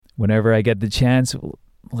Whenever I get the chance,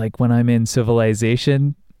 like when I'm in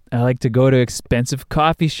civilization, I like to go to expensive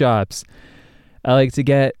coffee shops. I like to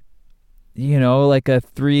get, like a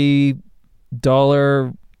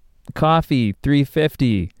 $3 coffee,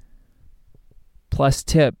 $3.50 plus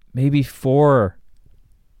tip, maybe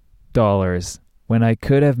 $4, when I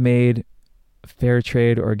could have made fair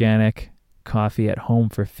trade organic coffee at home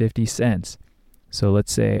for 50 cents. So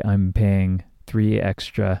let's say I'm paying $3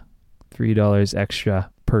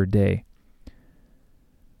 extra per day.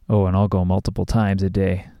 Oh, and I'll go multiple times a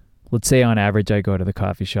day. Let's say on average I go to the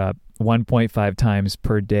coffee shop 1.5 times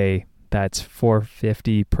per day. That's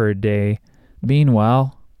 $4.50 per day.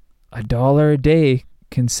 Meanwhile, $1 a day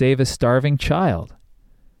can save a starving child.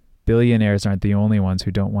 Billionaires aren't the only ones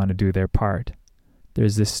who don't want to do their part.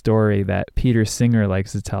 There's this story that Peter Singer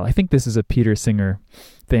likes to tell. I think this is a Peter Singer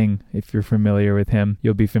thing. If you're familiar with him,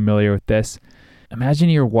 you'll be familiar with this. Imagine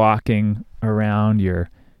you're walking around, you're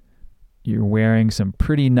wearing some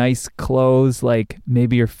pretty nice clothes, like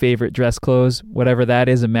maybe your favorite dress clothes, whatever that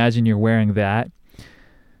is. Imagine you're wearing that.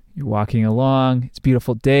 You're walking along. It's a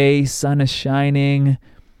beautiful day. Sun is shining.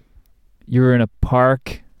 You're in a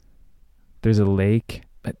park. There's a lake.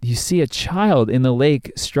 But you see a child in the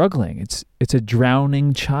lake struggling. It's a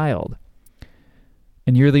drowning child.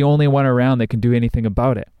 And you're the only one around that can do anything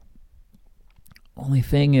about it. Only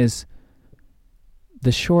thing is,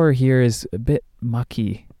 the shore here is a bit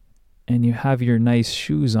mucky. And you have your nice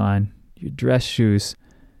shoes on, your dress shoes.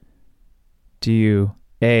 Do you,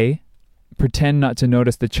 A, pretend not to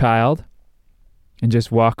notice the child and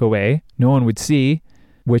just walk away? No one would see,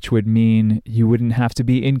 which would mean you wouldn't have to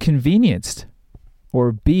be inconvenienced.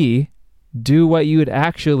 Or B, do what you would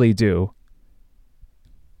actually do.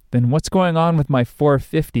 Then what's going on with my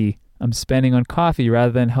 $4.50 I'm spending on coffee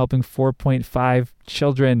rather than helping 4.5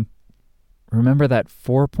 children? Remember that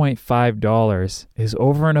 $4.5 is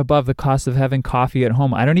over and above the cost of having coffee at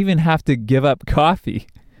home. I don't even have to give up coffee.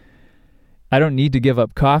 I don't need to give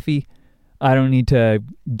up coffee. I don't need to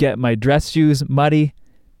get my dress shoes muddy,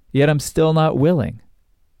 yet I'm still not willing.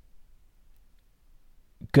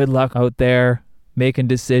 Good luck out there making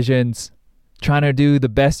decisions, trying to do the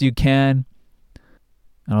best you can.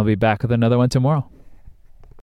 And I'll be back with another one tomorrow.